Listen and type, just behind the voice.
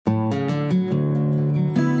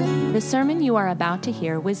The sermon you are about to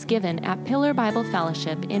hear was given at Pillar Bible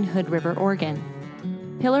Fellowship in Hood River, Oregon.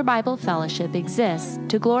 Pillar Bible Fellowship exists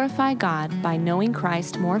to glorify God by knowing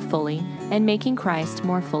Christ more fully and making Christ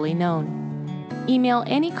more fully known. Email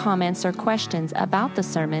any comments or questions about the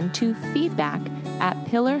sermon to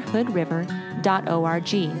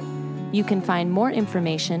feedback@pillarhoodriver.org. You can find more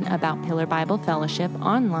information about Pillar Bible Fellowship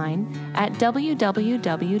online at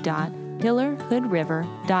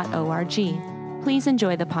www.pillarhoodriver.org. Please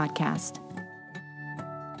enjoy the podcast.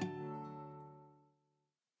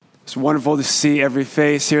 It's wonderful to see every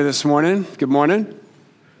face here this morning. Good morning.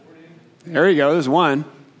 There you go. There's one.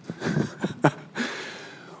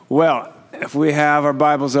 Well, if we have our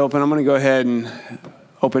Bibles open, I'm going to go ahead and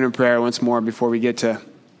open in prayer once more before we get to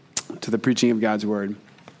the preaching of God's Word.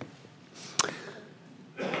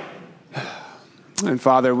 And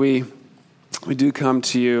Father, we do come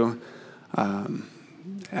to you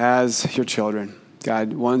as your children,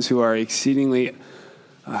 God, ones who are exceedingly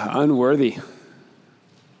unworthy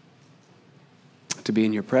to be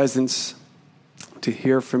in your presence, to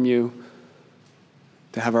hear from you,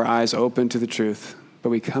 to have our eyes open to the truth. But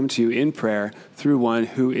we come to you in prayer through one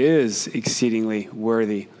who is exceedingly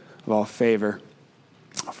worthy of all favor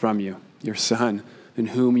from you, your Son, in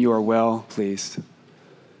whom you are well pleased.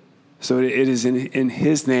 So it is in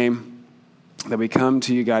his name that we come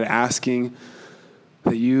to you, God, asking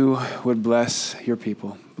that you would bless your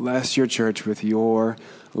people, bless your church with your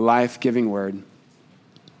life-giving word.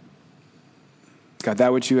 God,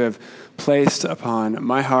 that which you have placed upon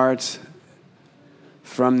my heart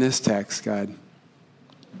from this text, God,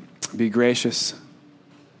 be gracious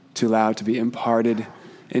to allow it to be imparted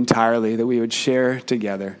entirely, that we would share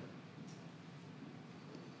together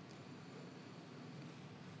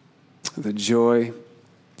the joy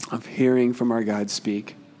of hearing from our God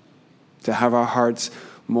speak, to have our hearts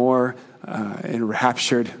more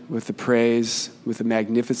enraptured with the praise, with the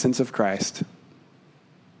magnificence of Christ.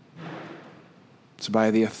 So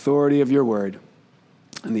by the authority of your word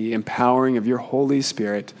and the empowering of your Holy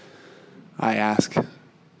Spirit, I ask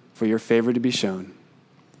for your favor to be shown.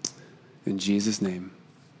 In Jesus' name,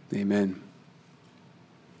 amen.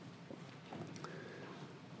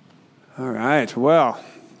 All right, well,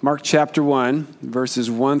 Mark chapter 1,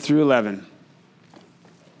 verses 1 through 11.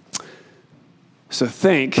 So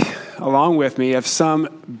think, along with me, of some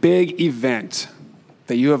big event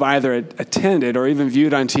that you have either attended or even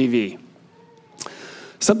viewed on TV.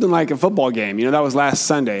 Something like a football game. You know, that was last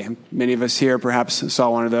Sunday. Many of us here perhaps saw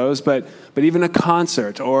one of those. But even a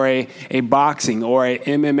concert or a boxing or a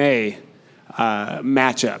MMA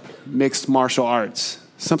matchup, mixed martial arts,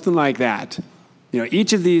 something like that. You know,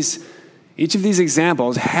 each of these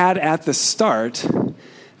examples had at the start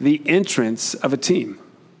the entrance of a team,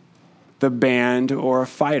 the band or a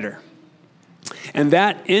fighter. And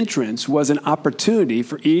that entrance was an opportunity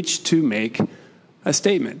for each to make a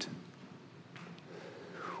statement.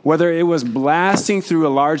 Whether it was blasting through a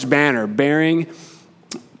large banner bearing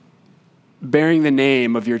the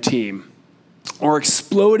name of your team, or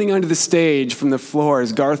exploding onto the stage from the floor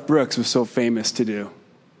as Garth Brooks was so famous to do.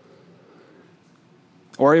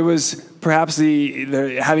 Or it was perhaps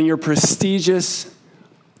having your prestigious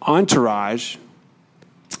entourage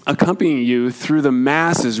accompanying you through the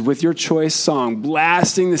masses with your choice song,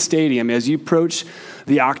 blasting the stadium as you approach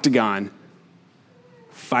the octagon,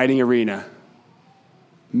 fighting arena,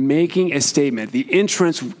 making a statement. The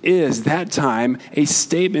entrance is, that time, a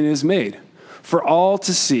statement is made for all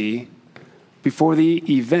to see before the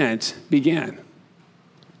event began.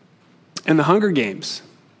 And the Hunger Games,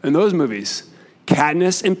 in those movies,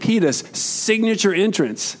 Katniss and Peeta's signature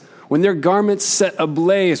entrance, when their garments set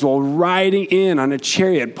ablaze while riding in on a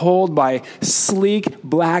chariot pulled by sleek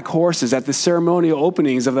black horses at the ceremonial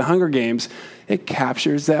openings of the Hunger Games, it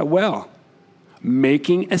captures that well,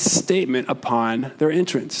 making a statement upon their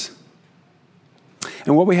entrance.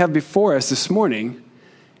 And what we have before us this morning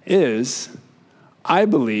is, I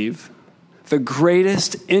believe, the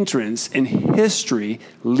greatest entrance in history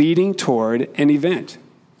leading toward an event.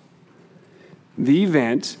 The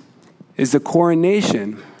event is the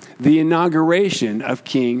coronation, the inauguration of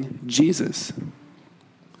King Jesus.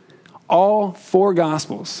 All four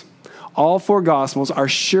Gospels are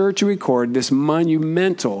sure to record this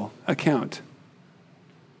monumental account.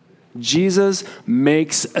 Jesus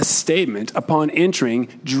makes a statement upon entering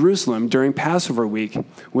Jerusalem during Passover week,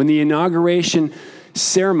 when the inauguration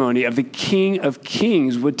ceremony of the King of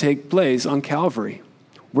Kings would take place on Calvary,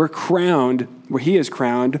 where he is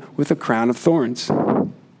crowned with a crown of thorns.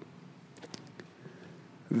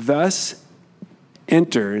 Thus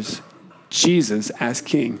enters Jesus as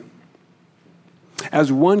king. As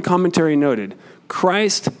one commentary noted,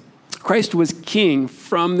 Christ Christ was king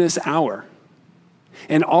from this hour.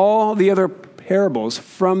 And all the other parables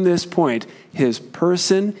from this point, his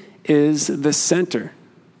person is the center.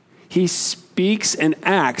 He speaks and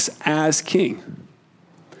acts as king.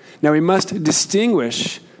 Now we must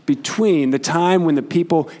distinguish between the time when the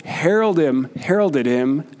people heralded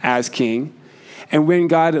him as king and when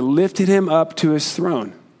God lifted him up to his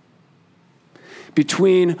throne.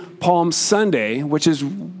 Between Palm Sunday, which is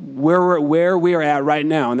where we are at right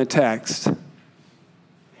now in the text,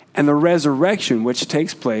 and the resurrection, which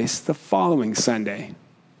takes place the following Sunday,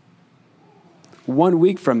 1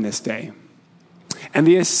 week from this day, and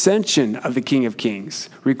the ascension of the King of Kings,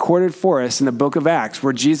 recorded for us in the book of Acts,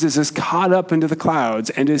 where Jesus is caught up into the clouds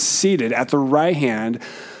and is seated at the right hand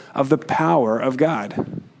of the power of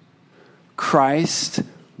God. Christ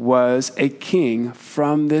was a king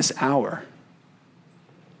from this hour.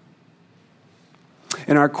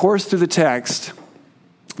 In our course through the text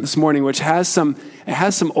this morning, which has some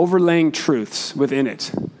overlaying truths within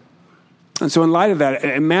it. And so in light of that,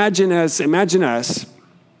 imagine us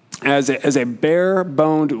as a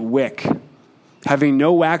bare-boned wick, having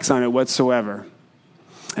no wax on it whatsoever.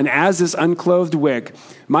 And as this unclothed wick,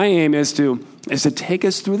 my aim is to take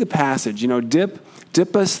us through the passage,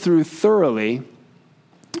 dip us through thoroughly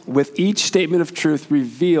with each statement of truth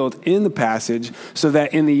revealed in the passage, so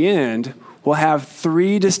that in the end, we'll have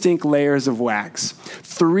 3 distinct layers of wax,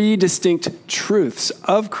 3 distinct truths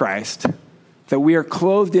of Christ that we are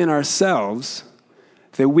clothed in ourselves,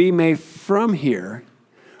 that we may from here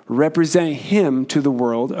represent him to the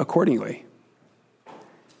world accordingly.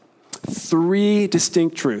 3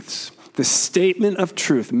 distinct truths. The statement of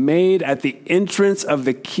truth made at the entrance of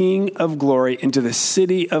the King of Glory into the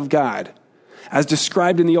city of God, as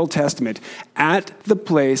described in the Old Testament, at the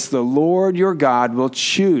place the Lord your God will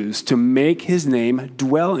choose to make his name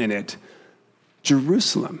dwell in it,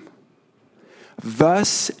 Jerusalem.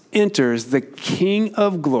 Thus enters the King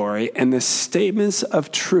of Glory, and the statements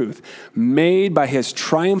of truth made by his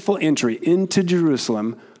triumphal entry into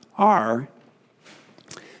Jerusalem are: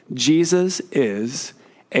 Jesus is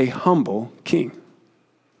a humble king.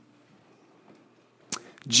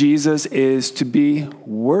 Jesus is to be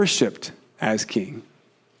worshiped as king.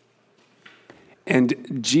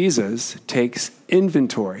 And Jesus takes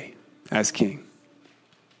inventory as king.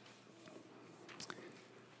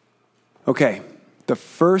 Okay, the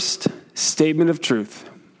first statement of truth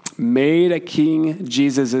made at King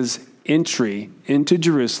Jesus' entry into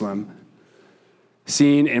Jerusalem,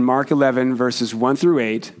 seen in Mark 11, verses 1 through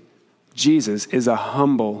 8, Jesus is a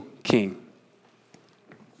humble king.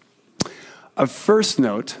 Of first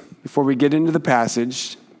note, before we get into the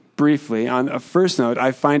passage, briefly, on a first note,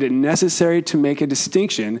 I find it necessary to make a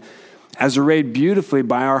distinction as arrayed beautifully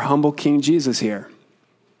by our humble King Jesus here.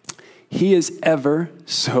 He is ever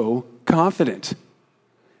so confident.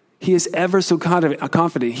 He is ever so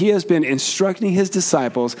confident. He has been instructing his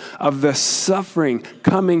disciples of the suffering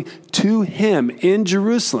coming to him in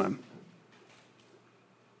Jerusalem.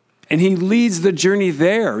 And he leads the journey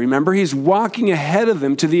there. Remember, he's walking ahead of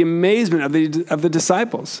them to the amazement of the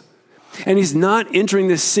disciples. And he's not entering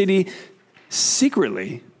this city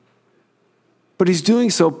secretly, but he's doing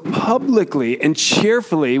so publicly and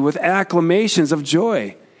cheerfully with acclamations of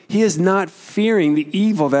joy. He is not fearing the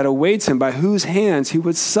evil that awaits him, by whose hands he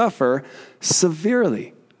would suffer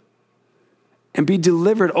severely and be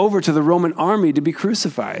delivered over to the Roman army to be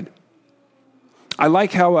crucified. I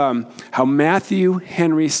like how Matthew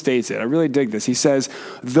Henry states it. I really dig this. He says,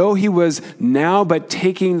 though he was now but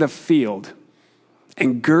taking the field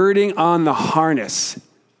and girding on the harness,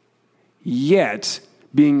 yet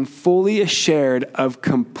being fully assured of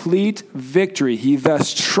complete victory, he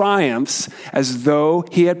thus triumphs as though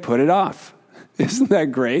he had put it off. Isn't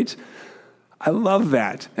that great? I love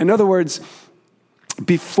that. In other words,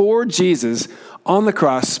 before Jesus on the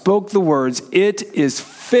cross spoke the words, "It is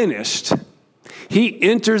finished," he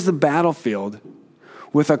enters the battlefield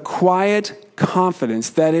with a quiet confidence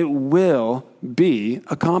that it will be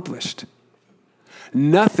accomplished.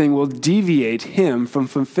 Nothing will deviate him from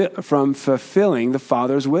fulfilling the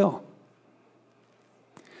Father's will.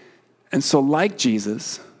 And so, like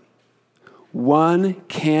Jesus, one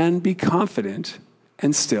can be confident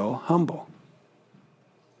and still humble.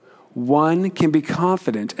 One can be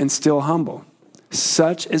confident and still humble.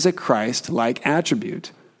 Such is a Christ-like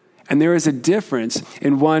attribute. And there is a difference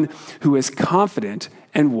in one who is confident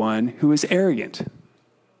and one who is arrogant.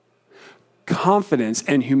 Confidence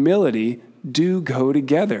and humility do go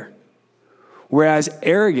together, whereas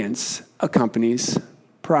arrogance accompanies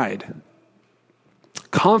pride.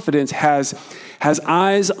 Confidence has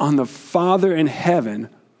eyes on the Father in heaven,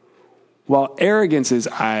 while arrogance's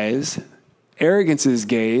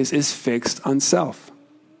gaze is fixed on self.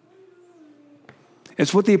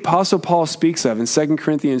 It's what the Apostle Paul speaks of in 2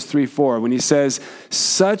 Corinthians 3:4 when he says,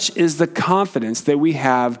 "Such is the confidence that we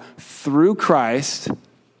have through Christ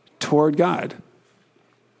toward God."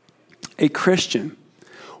 A Christian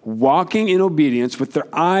walking in obedience with their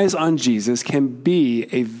eyes on Jesus can be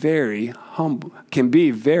very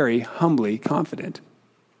humbly confident.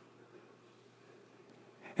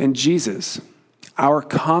 And Jesus, our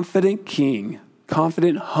confident,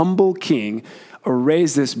 humble King,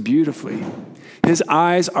 arrays this beautifully. His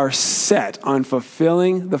eyes are set on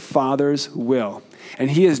fulfilling the Father's will, and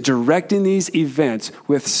he is directing these events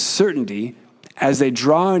with certainty as they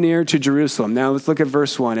draw near to Jerusalem. Now let's look at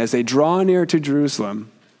verse 1. As they draw near to Jerusalem,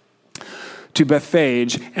 to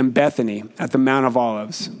Bethphage and Bethany at the Mount of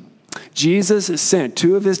Olives, Jesus sent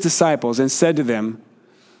 2 of his disciples and said to them,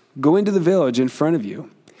 "Go into the village in front of you,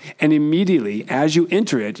 and immediately as you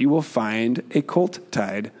enter it, you will find a colt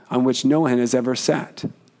tied on which no one has ever sat.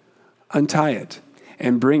 Untie it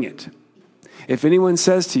and bring it. If anyone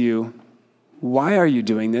says to you, 'Why are you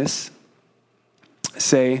doing this?'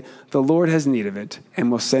 say, 'The Lord has need of it,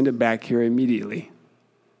 and will send it back here immediately.'"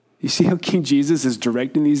 You see how King Jesus is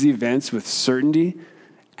directing these events with certainty,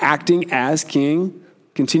 acting as king?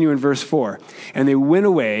 Continue in verse 4. "And they went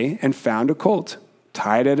away and found a colt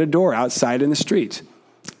tied at a door outside in the street,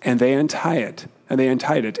 and they untied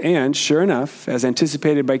it. And sure enough, as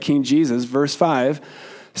anticipated by King Jesus, verse 5,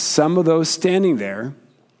 some of those standing there,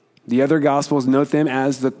 the other Gospels note them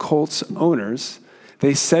as the colt's owners,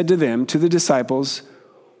 they said to the disciples,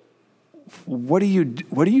 what are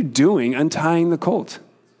you doing untying the colt?"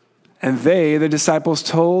 And they, the disciples,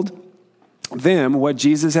 told them what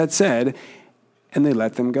Jesus had said, and they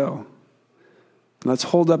let them go. Let's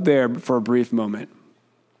hold up there for a brief moment.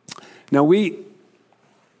 Now we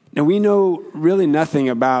know really nothing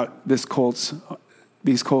about these colt's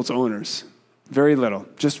owners. Very little.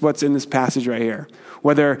 Just what's in this passage right here.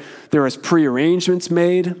 Whether there was prearrangements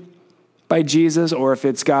made by Jesus or if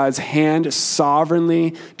it's God's hand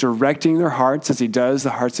sovereignly directing their hearts as he does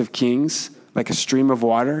the hearts of kings, like a stream of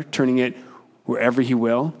water, turning it wherever he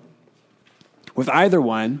will. With either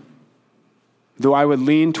one, though I would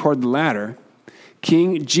lean toward the latter,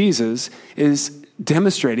 King Jesus is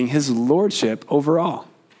demonstrating his lordship over all.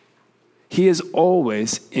 He is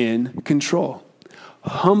always in control,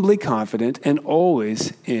 humbly confident and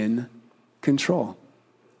always in control,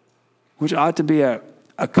 which ought to be a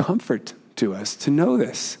comfort to us to know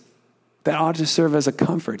this. That ought to serve as a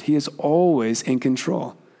comfort. He is always in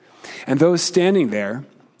control. And those standing there,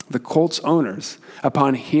 the colt's owners,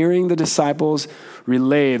 upon hearing the disciples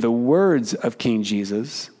relay the words of King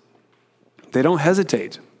Jesus, they don't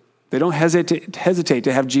hesitate. They don't hesitate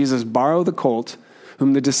to have Jesus borrow the colt,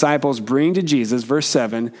 whom the disciples bring to Jesus, verse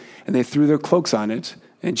 7, and they threw their cloaks on it,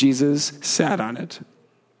 and Jesus sat on it.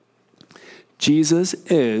 Jesus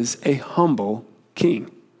is a humble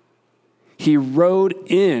king. He rode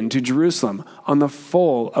into Jerusalem on the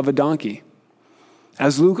foal of a donkey.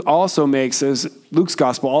 As Luke's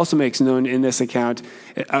gospel also makes known in this account,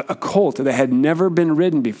 a colt that had never been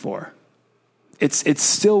ridden before. It's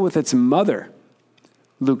still with its mother,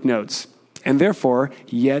 Luke notes, and therefore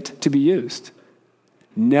yet to be used.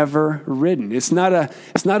 Never ridden. It's not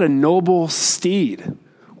a noble steed,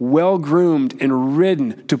 well groomed and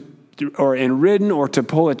ridden or to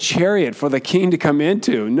pull a chariot for the king to come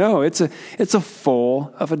into. No, it's a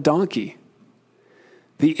foal of a donkey.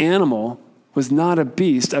 The animal was not a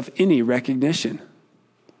beast of any recognition.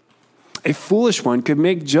 A foolish one could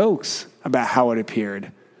make jokes about how it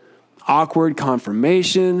appeared. Awkward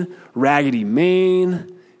conformation, raggedy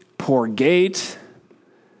mane, poor gait.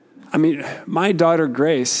 I mean, my daughter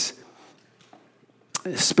Grace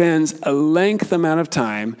spends a length amount of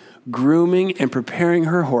time grooming and preparing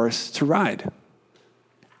her horse to ride.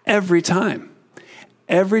 Every time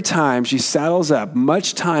she saddles up,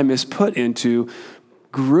 much time is put into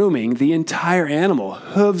grooming the entire animal,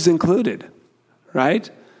 hooves included, right?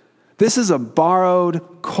 This is a borrowed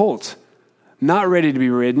colt, not ready to be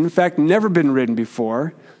ridden. In fact, never been ridden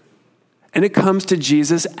before. And it comes to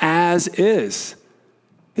Jesus as is.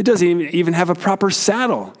 It doesn't even have a proper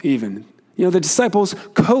saddle, even. The disciples'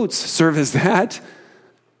 coats serve as that.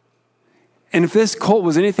 And if this colt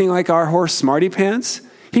was anything like our horse Smarty Pants,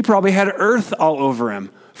 he probably had earth all over him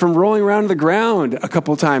from rolling around the ground a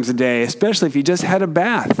couple times a day, especially if he just had a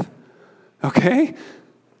bath. Okay?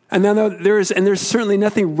 And then there's certainly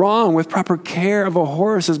nothing wrong with proper care of a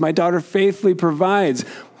horse, as my daughter faithfully provides.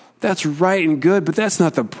 That's right and good, but that's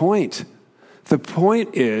not the point. The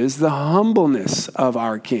point is the humbleness of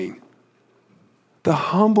our King. The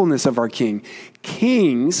humbleness of our King.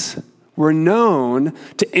 Kings were known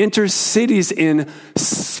to enter cities in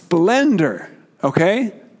splendor,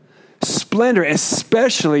 okay? Splendor,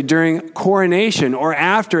 especially during coronation or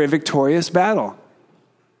after a victorious battle.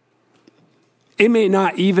 It may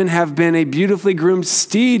not even have been a beautifully groomed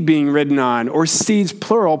steed being ridden on, or steeds,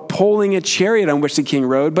 plural, pulling a chariot on which the king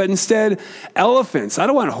rode, but instead elephants. I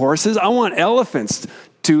don't want horses. I want elephants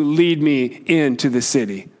to lead me into the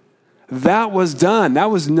city. That was done. That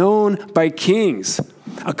was known by kings,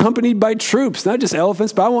 accompanied by troops, not just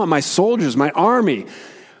elephants, but I want my soldiers, my army,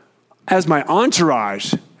 as my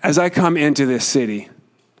entourage as I come into this city,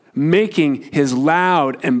 making his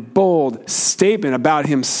loud and bold statement about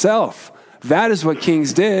himself. That is what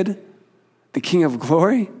kings did. The King of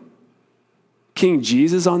Glory, King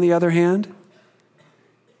Jesus, on the other hand,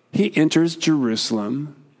 he enters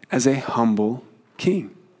Jerusalem as a humble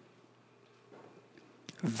king.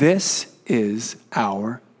 This is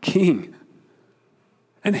our King.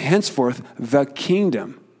 And henceforth, the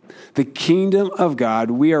kingdom of God,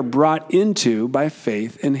 we are brought into by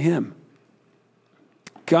faith in him.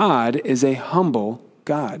 God is a humble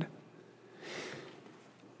God.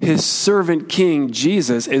 His servant king,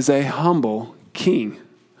 Jesus, is a humble king,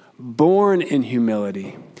 born in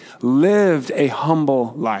humility, lived a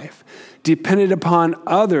humble life, depended upon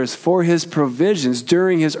others for his provisions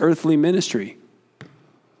during his earthly ministry.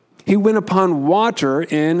 He went upon water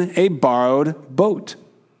in a borrowed boat.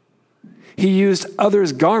 He used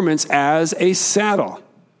others' garments as a saddle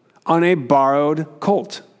on a borrowed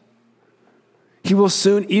colt. He will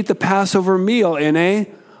soon eat the Passover meal in a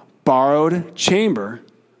borrowed chamber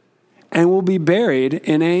and will be buried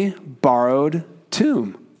in a borrowed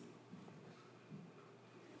tomb.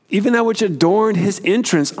 Even that which adorned his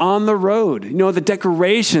entrance on the road, the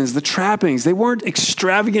decorations, the trappings, they weren't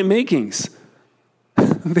extravagant makings.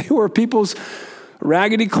 They were people's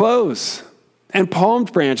raggedy clothes and palm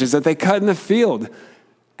branches that they cut in the field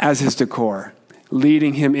as his decor,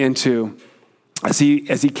 leading him into, as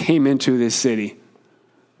he came into this city.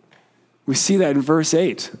 We see that in verse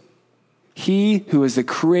 8. He who is the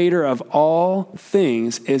creator of all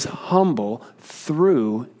things is humble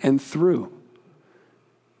through and through.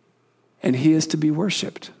 And he is to be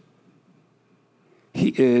worshiped.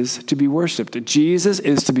 He is to be worshiped. Jesus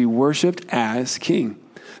is to be worshiped as king.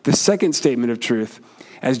 The second statement of truth,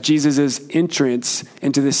 as Jesus' entrance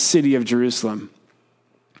into the city of Jerusalem.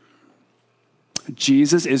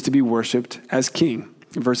 Jesus is to be worshiped as king.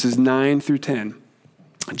 Verses 9 through 10.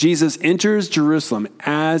 Jesus enters Jerusalem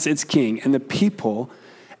as its king, and the people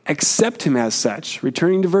accept him as such.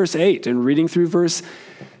 Returning to verse 8 and reading through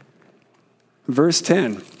verse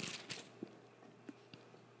 10.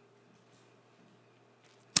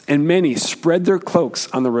 And many spread their cloaks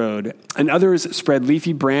on the road, and others spread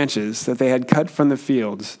leafy branches that they had cut from the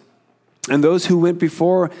fields. And those who went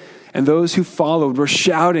before and those who followed were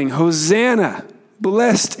shouting, Hosanna!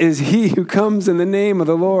 Blessed is he who comes in the name of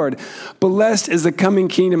the Lord. Blessed is the coming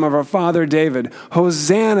kingdom of our father David.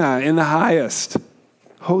 Hosanna in the highest.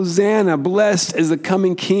 Hosanna! Blessed is the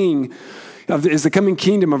coming king. Is the coming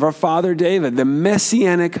kingdom of our father David, the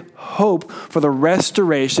messianic hope for the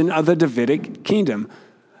restoration of the Davidic kingdom.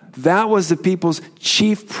 That was the people's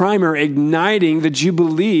chief primer, igniting the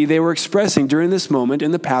jubilee they were expressing during this moment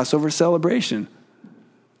in the Passover celebration.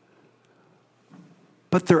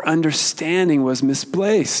 But their understanding was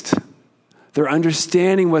misplaced. Their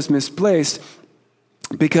understanding was misplaced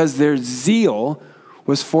because their zeal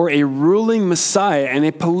was for a ruling Messiah and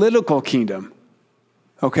a political kingdom.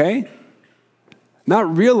 Okay?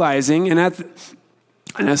 Not realizing, and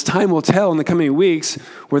as time will tell in the coming weeks,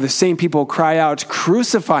 where the same people cry out,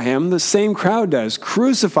 crucify him, the same crowd does,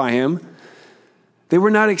 crucify him. They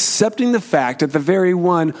were not accepting the fact that the very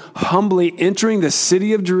one humbly entering the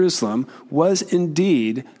city of Jerusalem was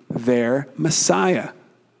indeed their Messiah.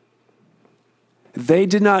 They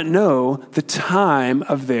did not know the time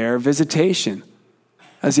of their visitation,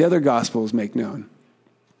 as the other Gospels make known.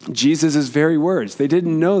 Jesus' very words. They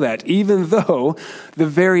didn't know that, even though the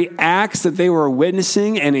very acts that they were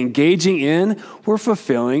witnessing and engaging in were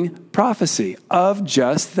fulfilling prophecy of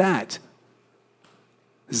just that.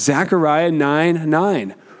 Zechariah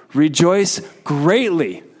 9:9. Rejoice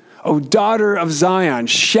greatly, O daughter of Zion.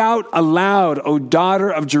 Shout aloud, O daughter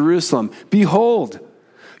of Jerusalem. Behold,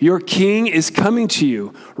 your king is coming to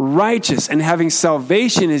you. Righteous and having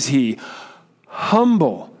salvation is he,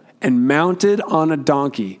 humble and mounted on a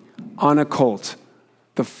donkey, on a colt,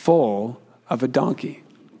 the foal of a donkey.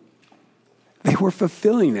 They were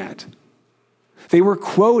fulfilling that. They were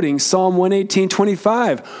quoting Psalm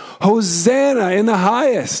 118:25. Hosanna in the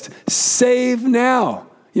highest. Save now.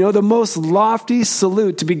 The most lofty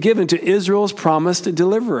salute to be given to Israel's promised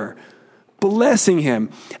deliverer, blessing him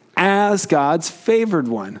as God's favored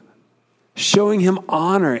one, showing him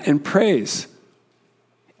honor and praise.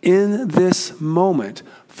 In this moment,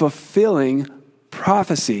 fulfilling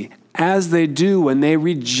prophecy as they do when they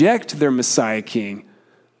reject their Messiah king,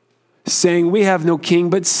 saying, we have no king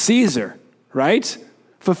but Caesar, right?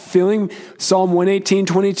 Fulfilling Psalm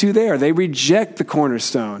 118:22 there. They reject the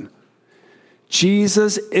cornerstone.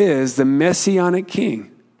 Jesus is the messianic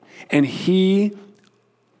king, and he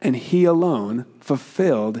alone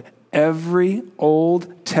fulfilled every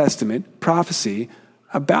Old Testament prophecy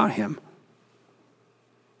about him.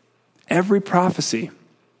 Every prophecy.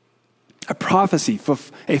 A prophecy,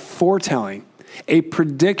 a foretelling, a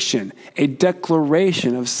prediction, a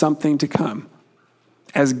declaration of something to come.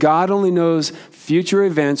 As God only knows future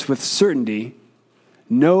events with certainty,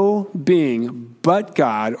 no being but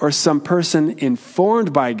God or some person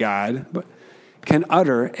informed by God can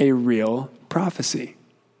utter a real prophecy.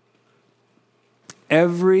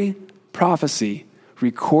 Every prophecy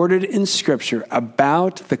recorded in Scripture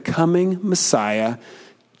about the coming Messiah,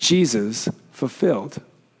 Jesus fulfilled.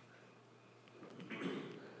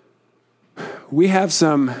 We have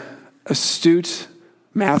some astute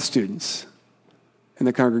math students in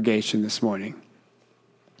the congregation this morning,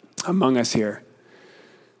 among us here.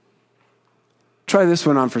 Try this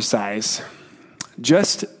one on for size.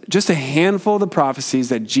 Just a handful of the prophecies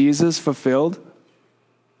that Jesus fulfilled.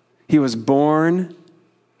 He was born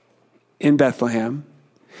in Bethlehem.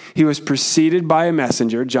 He was preceded by a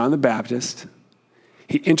messenger, John the Baptist.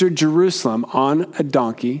 He entered Jerusalem on a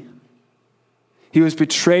donkey. He was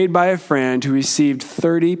betrayed by a friend who received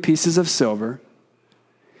 30 pieces of silver.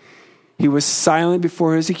 He was silent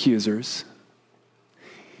before his accusers.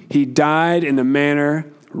 He died in the manner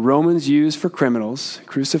Romans used for criminals,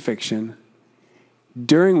 crucifixion,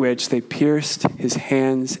 during which they pierced his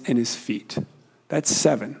hands and his feet. That's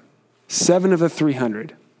 7. 7 of the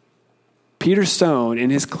 300. Peter Stone, in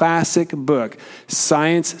his classic book,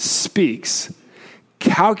 Science Speaks,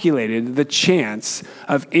 calculated the chance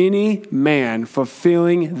of any man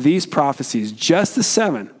fulfilling these prophecies, just the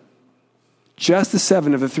 7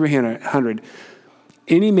 of the 300,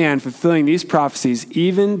 any man fulfilling these prophecies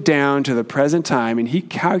even down to the present time, and he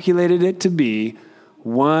calculated it to be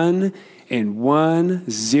 1 in 1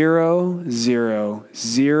 0 0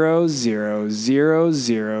 0 0 0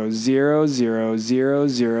 0 0 0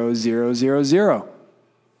 0 0 0 0.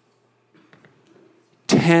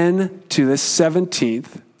 10 to the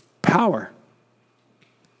 17th power.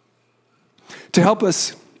 To help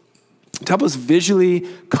us visually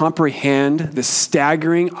comprehend the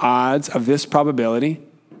staggering odds of this probability,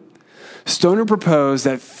 Stoner proposed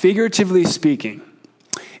that, figuratively speaking,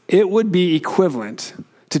 it would be equivalent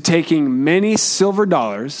to taking many silver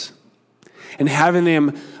dollars and having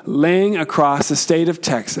them laying across the state of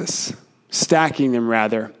Texas, stacking them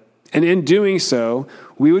rather. And in doing so,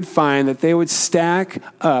 we would find that they would stack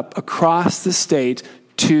up across the state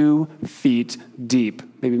 2 feet deep.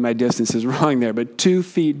 Maybe my distance is wrong there, but 2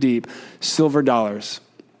 feet deep silver dollars.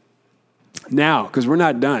 Now, because we're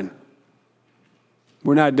not done.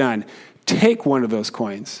 Take one of those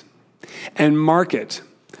coins and mark it.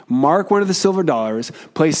 Mark one of the silver dollars,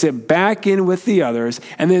 place it back in with the others,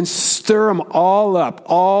 and then stir them all up,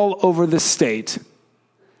 all over the state.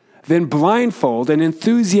 Then blindfold an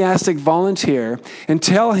enthusiastic volunteer and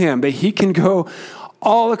tell him that he can go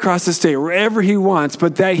all across the state, wherever he wants,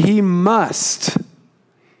 but that he must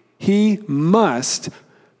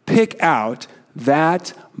pick out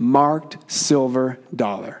that marked silver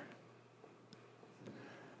dollar.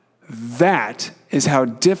 That is how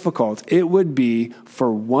difficult it would be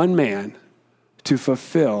for one man to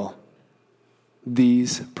fulfill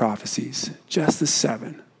these prophecies, just the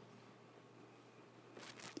 7.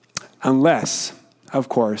 Unless, of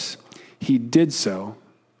course, he did so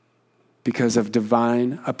because of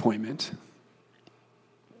divine appointment.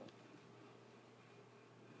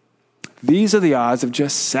 These are the odds of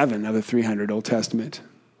just 7 of the 300 Old Testament.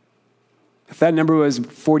 If that number was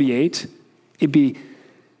 48, it'd be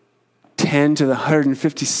 10 to the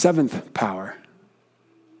 157th power.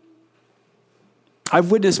 I've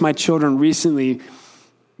witnessed my children recently,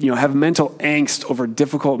 have mental angst over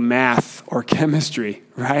difficult math or chemistry,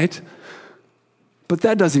 right? But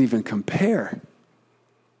that doesn't even compare.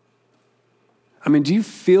 I mean, do you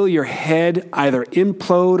feel your head either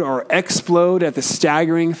implode or explode at the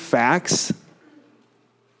staggering facts?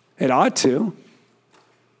 It ought to.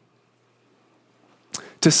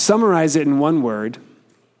 To summarize it in one word,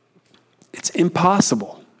 it's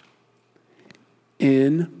impossible.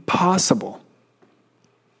 Impossible.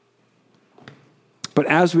 But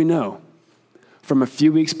as we know from a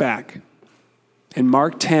few weeks back, in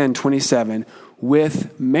Mark 10:27,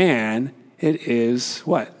 with man it is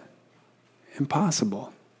what?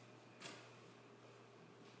 Impossible.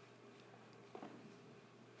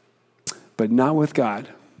 But not with God.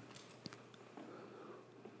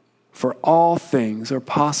 For all things are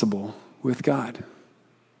possible with God.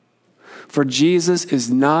 For Jesus is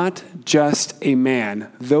not just a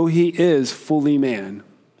man, though he is fully man.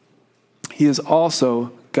 He is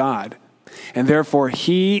also God. And therefore,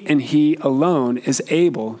 he and he alone is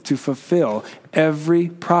able to fulfill every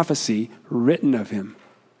prophecy written of him.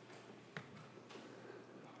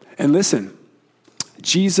 And listen,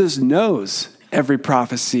 Jesus knows every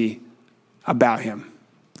prophecy about him.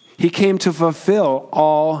 He came to fulfill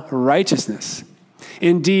all righteousness.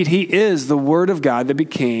 Indeed, he is the Word of God that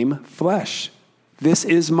became flesh. This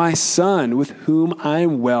is my Son with whom I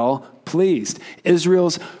am well pleased.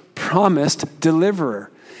 Israel's promised deliverer.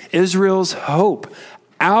 Israel's hope,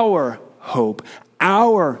 our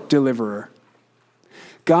deliverer.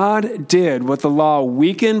 God did what the law,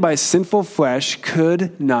 weakened by sinful flesh,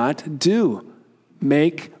 could not do: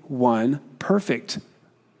 make one perfect.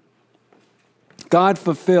 God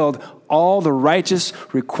fulfilled all the righteous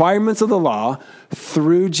requirements of the law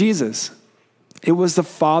through Jesus. It was the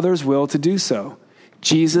Father's will to do so.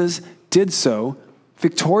 Jesus did so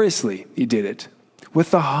victoriously. He did it.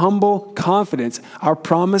 With the humble confidence, our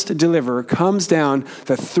promised deliverer comes down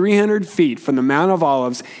the 300 feet from the Mount of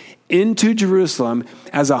Olives into Jerusalem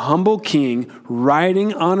as a humble king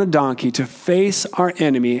riding on a donkey to face our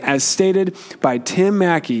enemy. As stated by Tim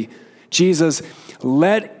Mackey, Jesus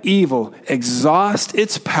let evil exhaust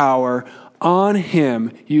its power on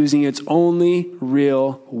him using its only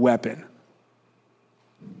real weapon: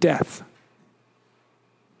 death.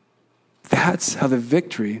 That's how the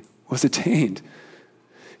victory was attained.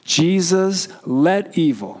 Jesus let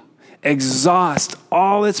evil exhaust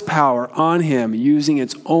all its power on him using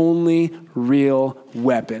its only real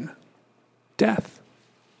weapon: death.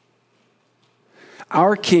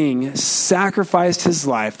 Our King sacrificed his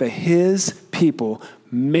life that his people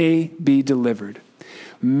may be delivered,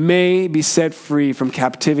 may be set free from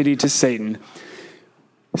captivity to Satan,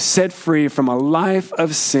 set free from a life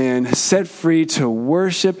of sin, set free to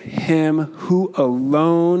worship him who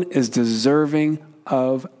alone is deserving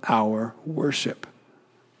of our worship.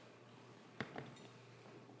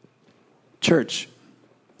 Church,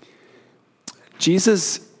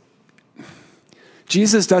 Jesus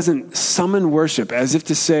doesn't summon worship as if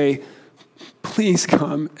to say, please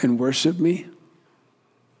come and worship me.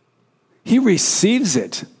 He receives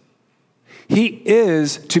it. He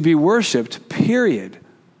is to be worshiped, period.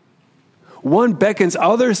 One beckons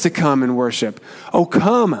others to come and worship. Oh,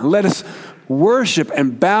 come, let us worship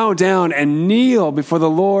and bow down and kneel before the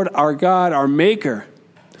Lord our God, our Maker.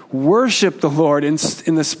 Worship the Lord in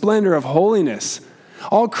the splendor of holiness.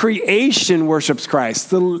 All creation worships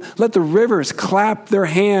Christ. Let the rivers clap their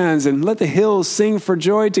hands and let the hills sing for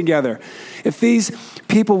joy together. If these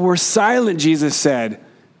people were silent, Jesus said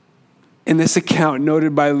in this account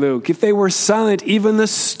noted by Luke, if they were silent, even the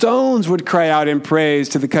stones would cry out in praise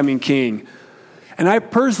to the coming King. And I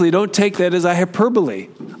personally don't take that as a hyperbole.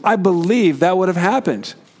 I believe that would have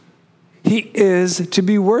happened. He is to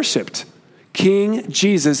be worshiped. King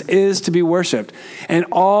Jesus is to be worshiped, and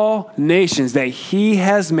all nations that he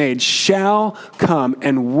has made shall come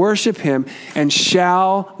and worship him and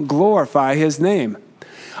shall glorify his name,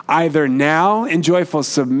 either now in joyful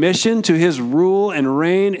submission to his rule and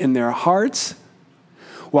reign in their hearts,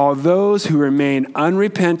 while those who remain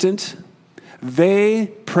unrepentant, they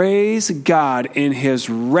praise God in his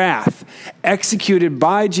wrath, executed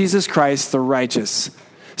by Jesus Christ the righteous.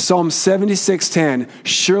 Psalm 76:10,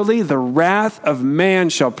 surely the wrath of man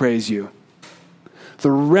shall praise you. The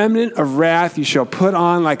remnant of wrath you shall put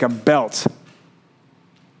on like a belt.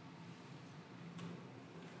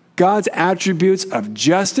 God's attributes of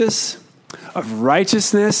justice, of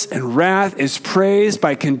righteousness, and wrath is praised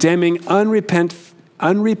by condemning unrepentant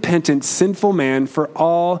sinful man for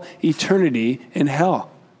all eternity in hell.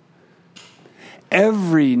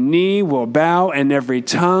 Every knee will bow and every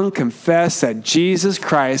tongue confess that Jesus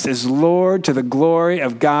Christ is Lord to the glory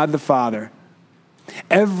of God the Father.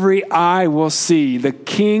 Every eye will see the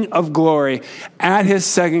King of glory at his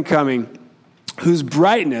second coming, whose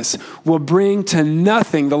brightness will bring to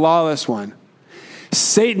nothing the lawless one.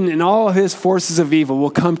 Satan and all his forces of evil will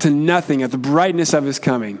come to nothing at the brightness of his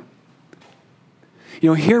coming.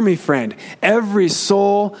 Hear me, friend. Every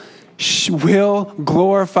soul will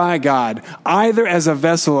glorify God, either as a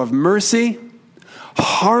vessel of mercy,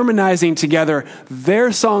 harmonizing together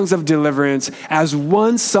their songs of deliverance as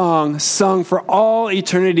one song sung for all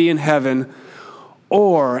eternity in heaven,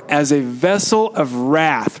 or as a vessel of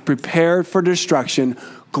wrath prepared for destruction,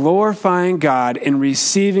 glorifying God and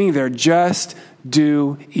receiving their just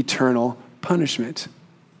due eternal punishment.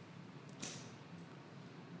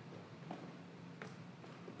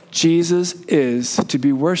 Jesus is to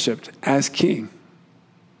be worshiped as King.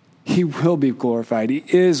 He will be glorified. He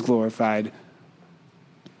is glorified.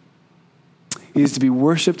 He is to be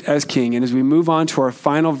worshiped as King. And as we move on to our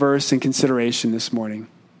final verse in consideration this morning,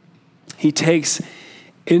 he takes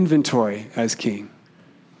inventory as King.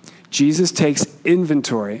 Jesus takes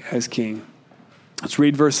inventory as King. Let's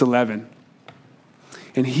read verse 11.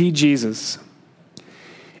 And he, Jesus,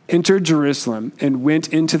 entered Jerusalem and went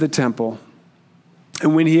into the temple.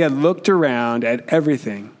 And when he had looked around at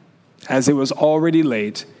everything, as it was already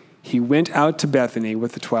late, he went out to Bethany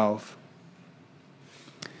with the 12.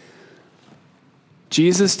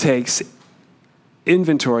 Jesus takes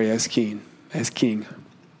inventory as king.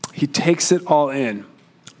 He takes it all in.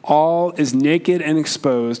 All is naked and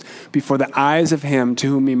exposed before the eyes of him to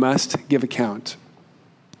whom he must give account.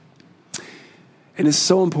 And it's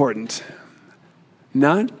so important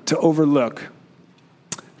not to overlook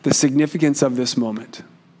the significance of this moment.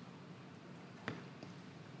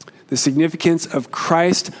 The significance of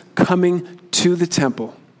Christ coming to the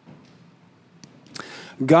temple.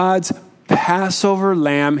 God's Passover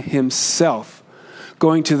lamb himself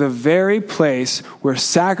going to the very place where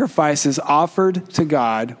sacrifices offered to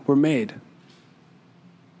God were made.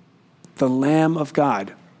 The Lamb of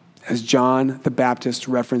God, as John the Baptist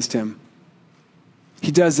referenced him.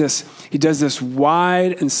 He does this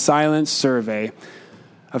wide and silent survey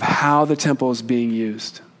of how the temple is being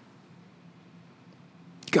used.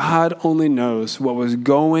 God only knows what was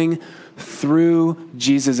going through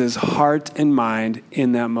Jesus' heart and mind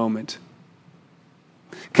in that moment.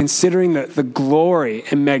 Considering the glory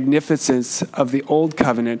and magnificence of the old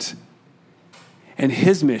covenant and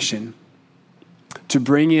his mission to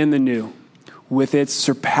bring in the new with its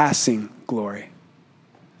surpassing glory.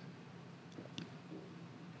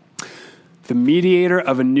 The mediator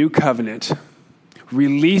of a new covenant,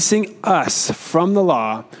 releasing us from the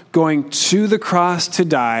law, going to the cross to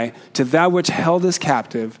die, to that which held us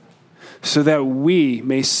captive, so that we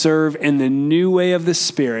may serve in the new way of the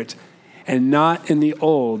Spirit and not in the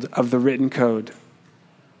old of the written code.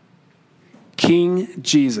 King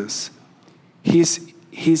Jesus, he's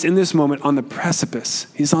in this moment on the precipice.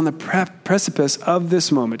 He's on the precipice of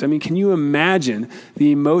this moment. I mean, can you imagine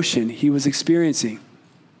the emotion he was experiencing?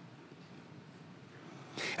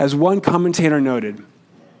 As one commentator noted,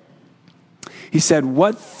 he said,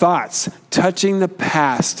 "What thoughts touching the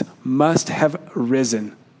past must have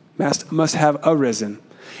arisen,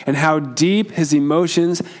 and how deep his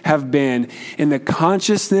emotions have been in the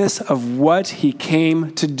consciousness of what he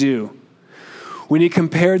came to do. When he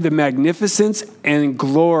compared the magnificence and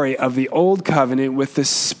glory of the old covenant with the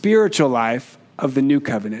spiritual life of the new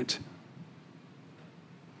covenant,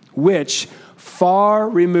 which, far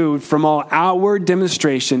removed from all outward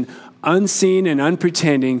demonstration, unseen and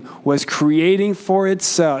unpretending, was creating for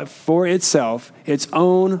itself its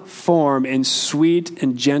own form in sweet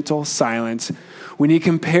and gentle silence. When he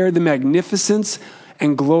compared the magnificence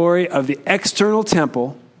and glory of the external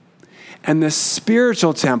temple and the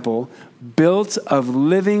spiritual temple built of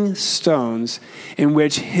living stones in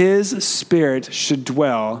which his Spirit should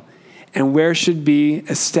dwell and where should be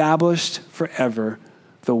established forever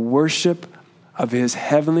the worship of his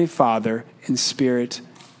heavenly Father in spirit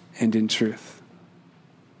and in truth."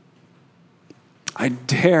 I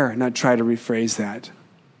dare not try to rephrase that.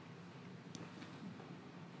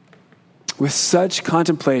 With such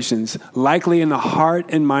contemplations, likely in the heart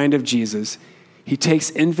and mind of Jesus, he takes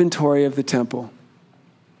inventory of the temple,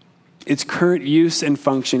 its current use and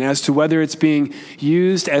function as to whether it's being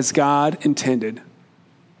used as God intended.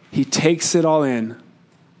 He takes it all in.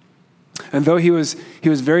 And though he was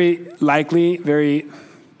very likely,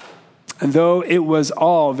 and though it was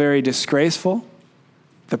all very disgraceful,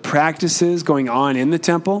 the practices going on in the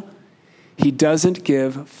temple, he doesn't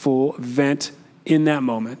give full vent in that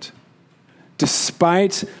moment,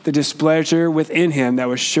 despite the displeasure within him that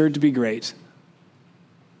was sure to be great.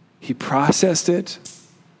 He processed it,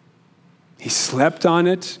 he slept on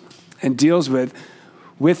it, and deals with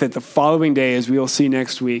it the following day, as we will see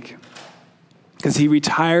next week. Because he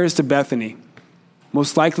retires to Bethany,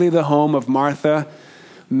 most likely the home of Martha,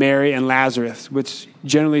 Mary, and Lazarus, which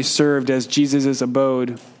generally served as Jesus'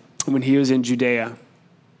 abode when he was in Judea.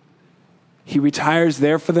 He retires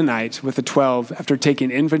there for the night with the 12 after taking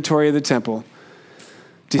inventory of the temple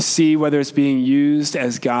to see whether it's being used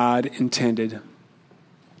as God intended,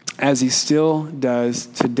 as he still does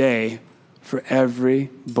today for every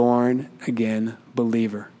born-again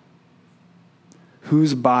believer,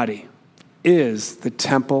 whose body is the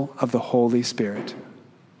temple of the Holy Spirit.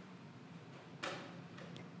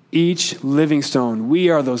 Each living stone, we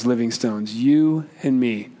are those living stones, you and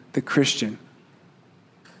me, the Christian.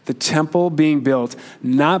 The temple being built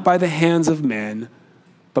not by the hands of men,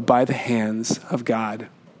 but by the hands of God.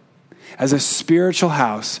 As a spiritual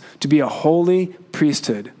house, to be a holy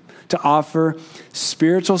priesthood, to offer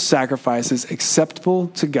spiritual sacrifices acceptable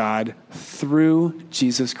to God through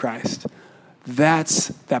Jesus Christ. That's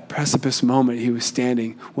that precipice moment he was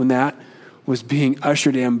standing when that was being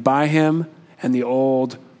ushered in by him and the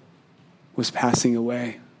old was passing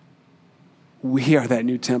away. We are that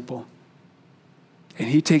new temple. And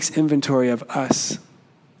he takes inventory of us,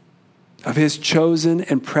 of his chosen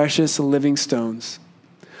and precious living stones,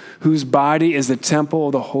 whose body is the temple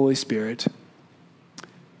of the Holy Spirit,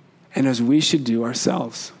 and as we should do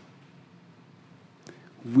ourselves.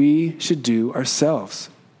 We should do ourselves.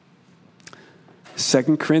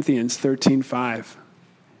 2 Corinthians 13:5.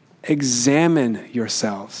 Examine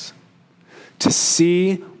yourselves to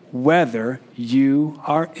see whether you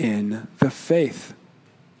are in the faith.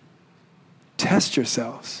 Test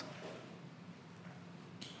yourselves.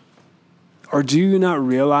 Or do you not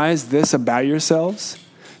realize this about yourselves,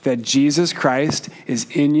 that Jesus Christ is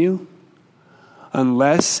in you,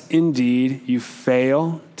 unless indeed you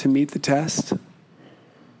fail to meet the test?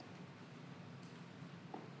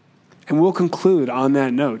 And we'll conclude on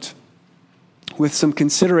that note with some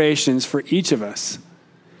considerations for each of us.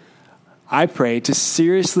 I pray to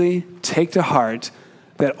seriously take to heart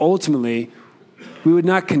that ultimately we would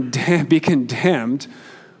not be condemned,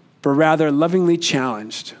 but rather lovingly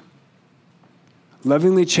challenged.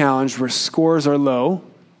 Lovingly challenged where scores are low,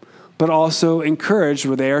 but also encouraged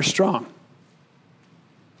where they are strong.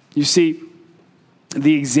 You see,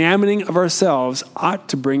 the examining of ourselves ought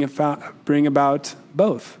to bring about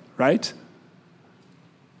both, right?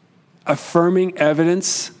 Affirming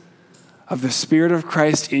evidence of the Spirit of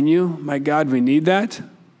Christ in you, my God, we need that,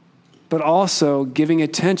 but also giving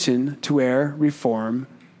attention to where reform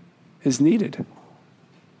is needed.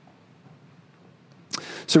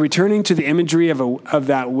 So returning to the imagery of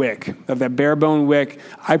that wick, of that bare bone wick,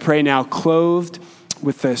 I pray now clothed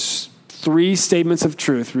with the three statements of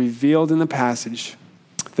truth revealed in the passage,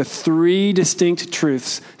 the three distinct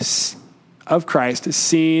truths of Christ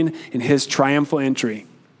seen in his triumphal entry.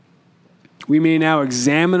 We may now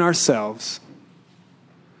examine ourselves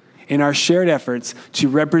in our shared efforts to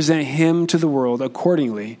represent him to the world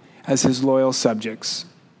accordingly as his loyal subjects.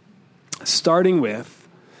 Starting with,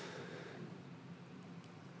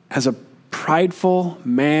 as a prideful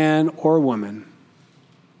man or woman,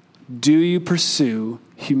 do you pursue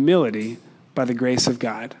humility by the grace of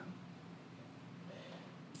God?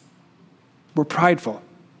 We're prideful.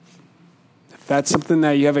 If that's something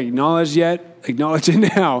that you haven't acknowledged yet, acknowledge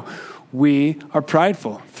it now. We are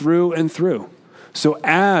prideful through and through. So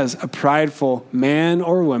as a prideful man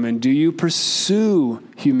or woman, do you pursue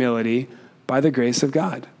humility by the grace of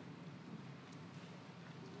God?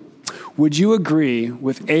 Would you agree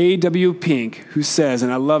with A.W. Pink, who says,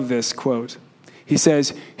 and I love this quote, he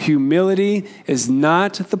says, humility is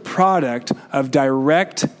not the product of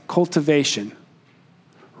direct cultivation.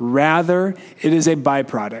 Rather, it is a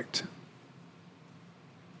byproduct.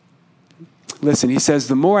 Listen, he says,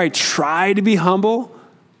 the more I try to be humble,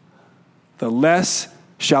 the less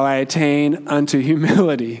shall I attain unto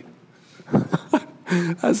humility.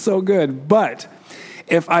 That's so good. But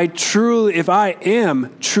if I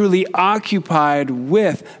am truly occupied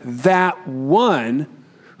with that one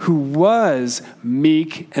who was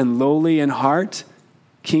meek and lowly in heart,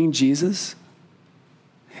 King Jesus,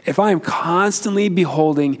 if I am constantly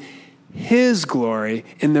beholding his glory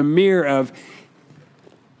in the mirror of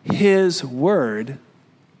his word,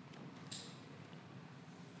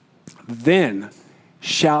 then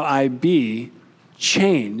shall I be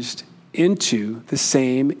changed into the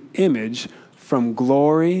same image from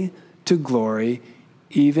glory to glory,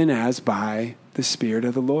 even as by the Spirit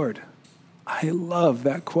of the Lord. I love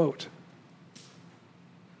that quote.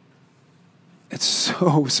 It's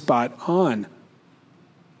so spot on.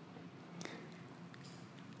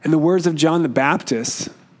 In the words of John the Baptist,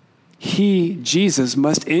 he, Jesus,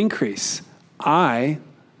 must increase. I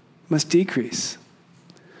must decrease.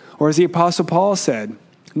 Or as the Apostle Paul said,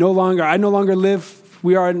 we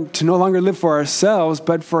are to no longer live for ourselves,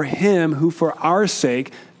 but for him who for our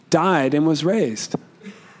sake died and was raised.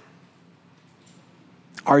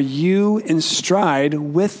 Are you in stride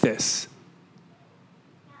with this?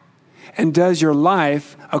 And does your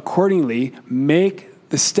life accordingly make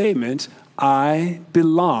the statement, I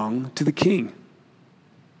belong to the King?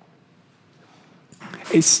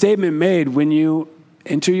 A statement made when you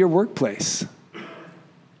enter your workplace,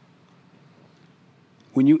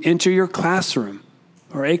 when you enter your classroom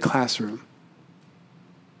or a classroom,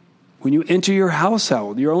 when you enter your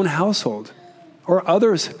household, your own household, or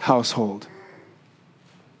others' household,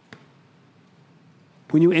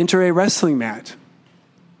 when you enter a wrestling mat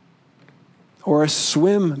or a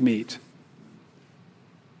swim meet,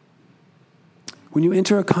 when you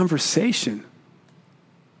enter a conversation,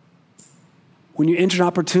 when you enter an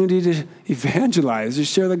opportunity to evangelize, to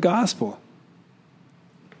share the gospel,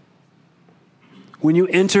 when you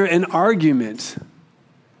enter an argument,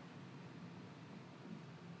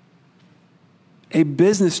 a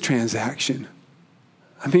business transaction.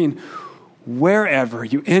 I mean, wherever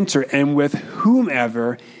you enter and with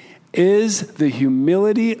whomever, is the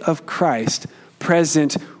humility of Christ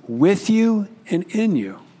present with you and in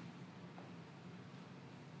you?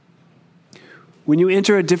 When you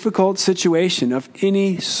enter a difficult situation of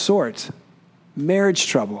any sort, marriage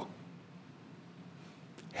trouble,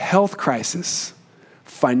 health crisis,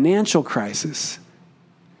 financial crisis,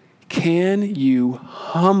 can you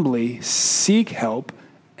humbly seek help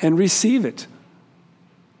and receive it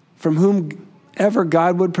from whomever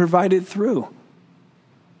God would provide it through?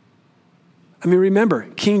 I mean, remember,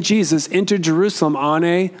 King Jesus entered Jerusalem on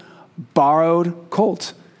a borrowed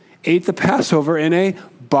colt, ate the Passover in a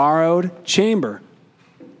borrowed chamber,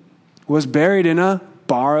 was buried in a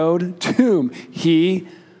borrowed tomb. He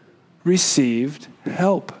received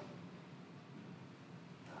help.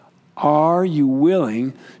 Are you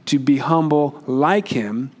willing to be humble like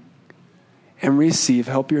him and receive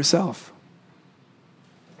help yourself?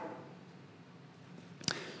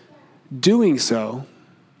 Doing so,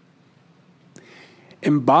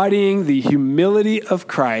 embodying the humility of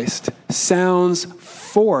Christ, sounds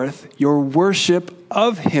forth your worship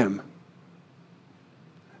of him.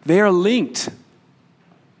 They are linked.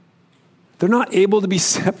 They're not able to be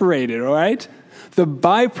separated, all right? The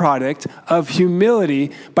byproduct of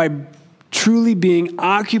humility, by truly being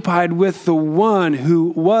occupied with the one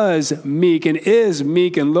who was meek and is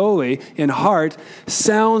meek and lowly in heart,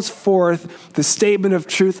 sounds forth the statement of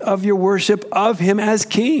truth of your worship of him as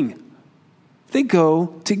king. They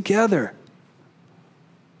go together.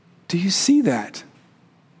 Do you see that?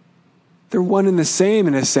 They're one and the same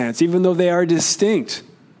in a sense, even though they are distinct.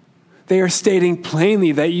 They are stating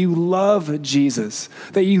plainly that you love Jesus,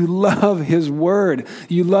 that you love his word,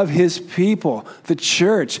 you love his people, the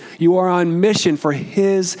church. You are on mission for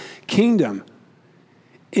his kingdom.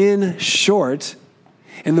 In short,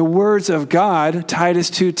 in the words of God, Titus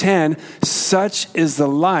 2:10, such is the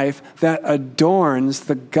life that adorns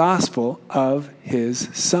the gospel of his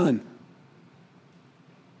Son,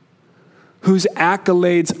 whose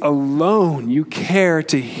accolades alone you care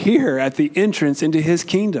to hear at the entrance into his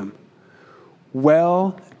kingdom.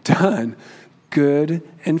 Well done, good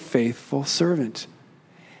and faithful servant.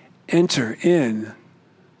 Enter in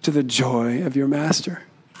to the joy of your master.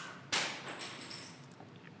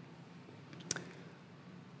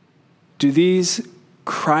 Do these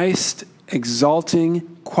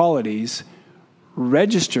Christ-exalting qualities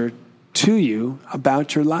register to you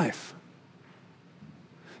about your life?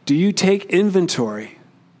 Do you take inventory?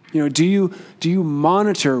 Do you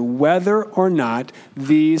monitor whether or not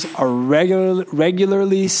these are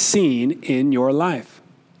regularly seen in your life?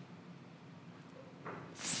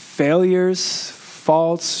 Failures,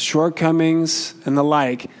 faults, shortcomings, and the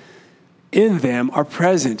like in them are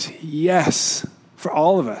present, yes, for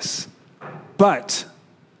all of us. But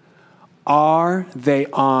are they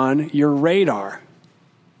on your radar?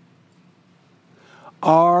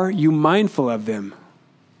 Are you mindful of them?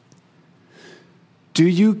 Do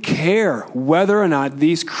you care whether or not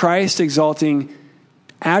these Christ-exalting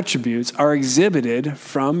attributes are exhibited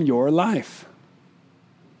from your life?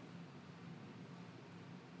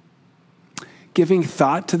 Giving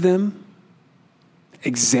thought to them,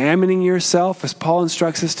 examining yourself as Paul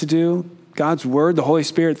instructs us to do, God's word, the Holy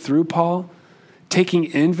Spirit through Paul, taking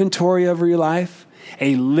inventory over your life,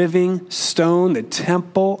 a living stone, the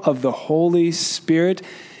temple of the Holy Spirit,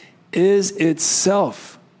 is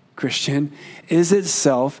itself, Christian, is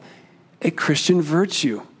itself a Christian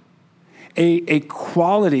virtue, a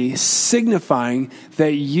quality signifying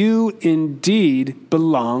that you indeed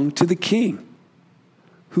belong to the King,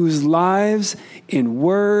 whose lives in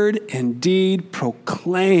word and deed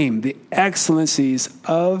proclaim the excellencies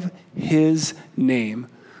of his name,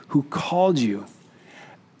 who called you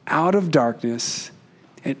out of darkness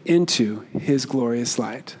and into his glorious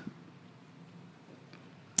light.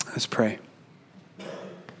 Let's pray.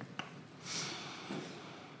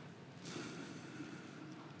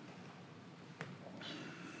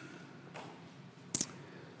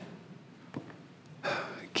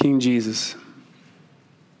 King Jesus,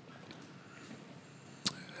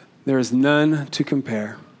 there is none to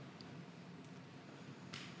compare.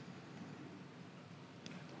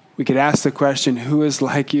 We could ask the question, who is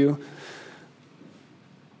like you?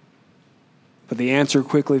 But the answer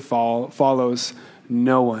quickly follows,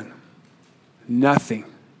 no one. Nothing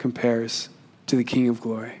compares to the King of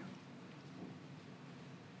Glory.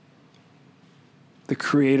 The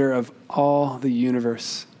creator of all the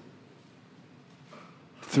universe,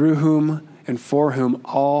 through whom and for whom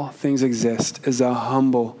all things exist, is a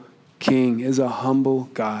humble King, is a humble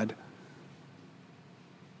God.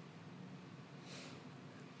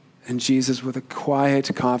 And Jesus, with a quiet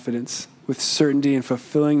confidence, with certainty in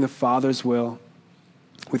fulfilling the Father's will,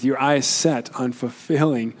 with your eyes set on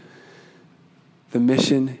fulfilling the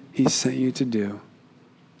mission he sent you to do,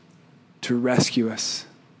 to rescue us,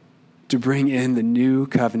 to bring in the new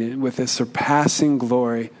covenant with a surpassing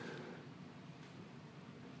glory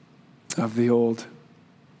of the old.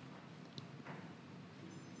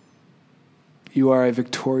 You are a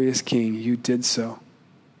victorious King. You did so.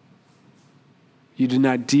 You did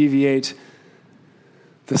not deviate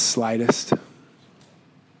the slightest.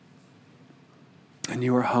 And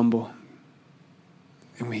you are humble.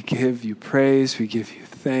 And we give you praise, we give you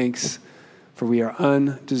thanks, for we are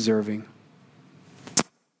undeserving.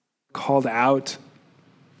 Called out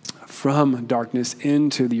from darkness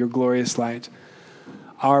into your glorious light.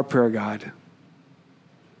 Our prayer, God,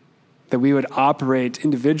 that we would operate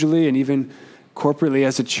individually and even corporately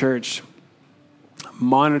as a church,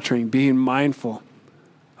 monitoring, being mindful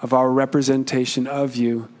of our representation of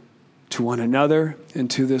you to one another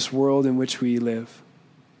and to this world in which we live,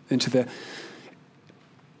 and to the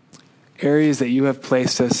areas that you have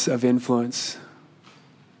placed us of influence,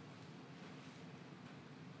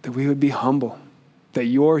 that we would be humble, that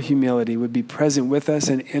your humility would be present with us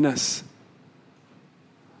and in us,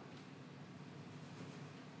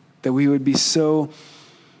 that we would be so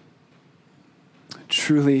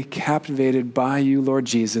truly captivated by you, Lord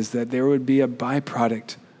Jesus, that there would be a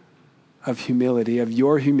byproduct of humility, of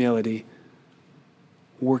your humility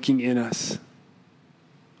working in us.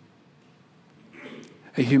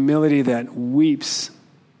 A humility that weeps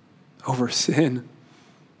over sin,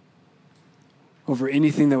 over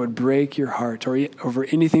anything that would break your heart, or over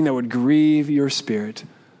anything that would grieve your spirit,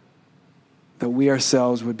 that we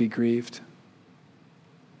ourselves would be grieved.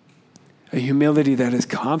 A humility that is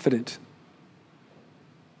confident,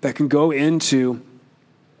 that can go into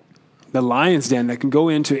the lion's den, that can go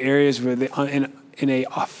into areas where in a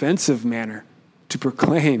offensive manner to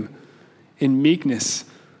proclaim in meekness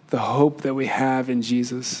the hope that we have in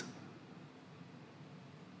Jesus.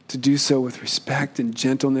 To do so with respect and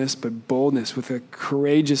gentleness, but boldness, with a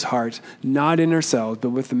courageous heart, not in ourselves, but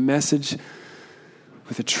with the message,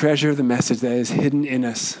 with the treasure of the message that is hidden in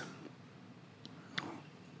us.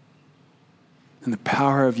 And the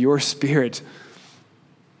power of your Spirit,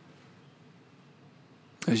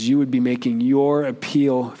 as you would be making your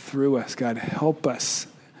appeal through us. God, help us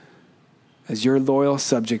as your loyal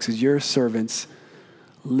subjects, as your servants,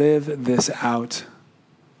 live this out.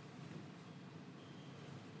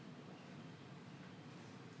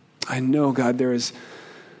 I know, God, there is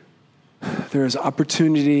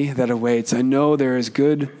opportunity that awaits. I know there is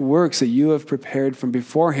good works that you have prepared from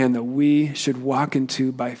beforehand that we should walk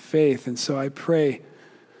into by faith. And so I pray,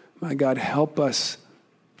 my God, help us,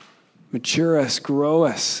 mature us, grow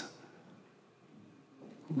us,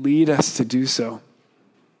 lead us to do so.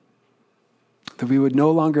 That we would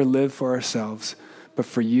no longer live for ourselves, but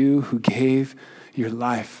for you who gave your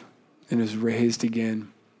life and is raised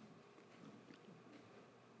again.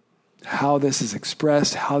 How this is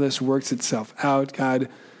expressed, how this works itself out, God,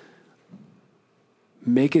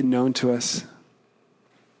 make it known to us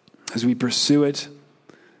as we pursue it,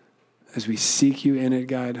 as we seek you in it,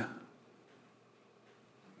 God.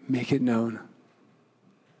 Make it known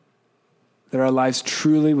that our lives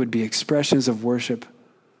truly would be expressions of worship,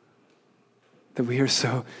 that we are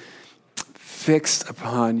so fixed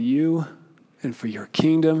upon you and for your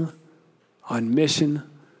kingdom, on mission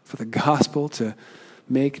for the gospel to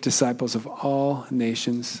make disciples of all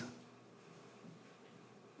nations,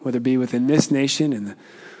 whether it be within this nation and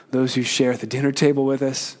those who share at the dinner table with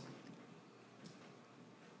us,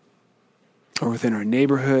 or within our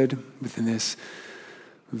neighborhood, within this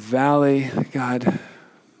valley, God,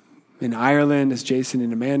 in Ireland, as Jason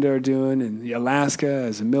and Amanda are doing, in Alaska,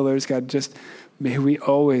 as the Millers, God, just may we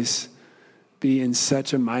always be in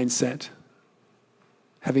such a mindset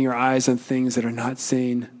having our eyes on things that are not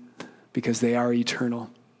seen because they are eternal,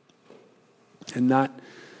 and not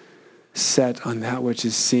set on that which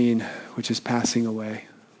is seen, which is passing away.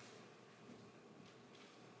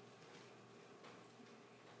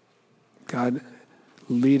 God,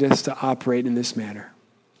 lead us to operate in this manner,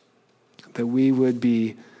 that we would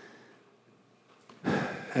be,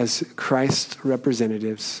 as Christ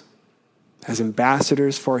representatives, as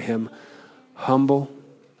ambassadors for him, humble,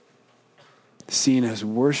 seen as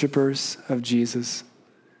worshipers of Jesus,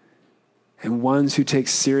 and ones who take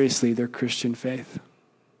seriously their Christian faith,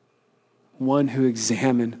 one who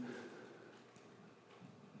examine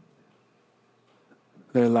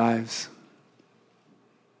their lives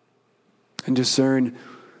and discern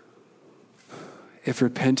if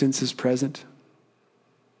repentance is present.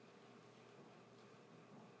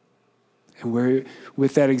 And where,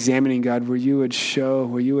 with that examining, God, where you would show,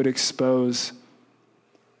 where you would expose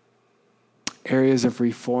areas of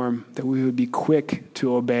reform, that we would be quick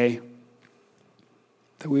to obey,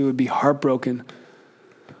 that we would be heartbroken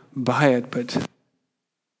by it, but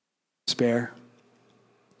despair.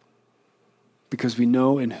 Because we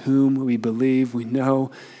know in whom we believe, we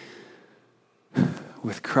know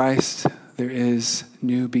with Christ there is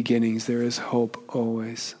new beginnings, there is hope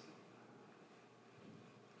always.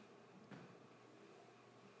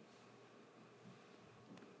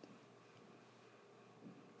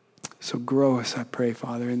 So grow us, I pray,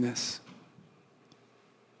 Father, in this.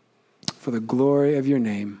 For the glory of your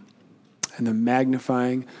name and the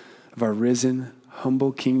magnifying of our risen,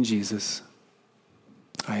 humble King Jesus,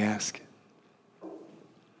 I ask.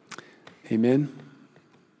 Amen.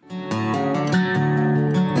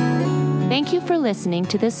 Thank you for listening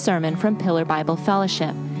to this sermon from Pillar Bible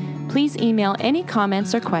Fellowship. Please email any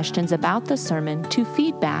comments or questions about the sermon to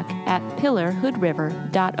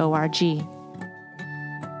feedback@pillarhoodriver.org.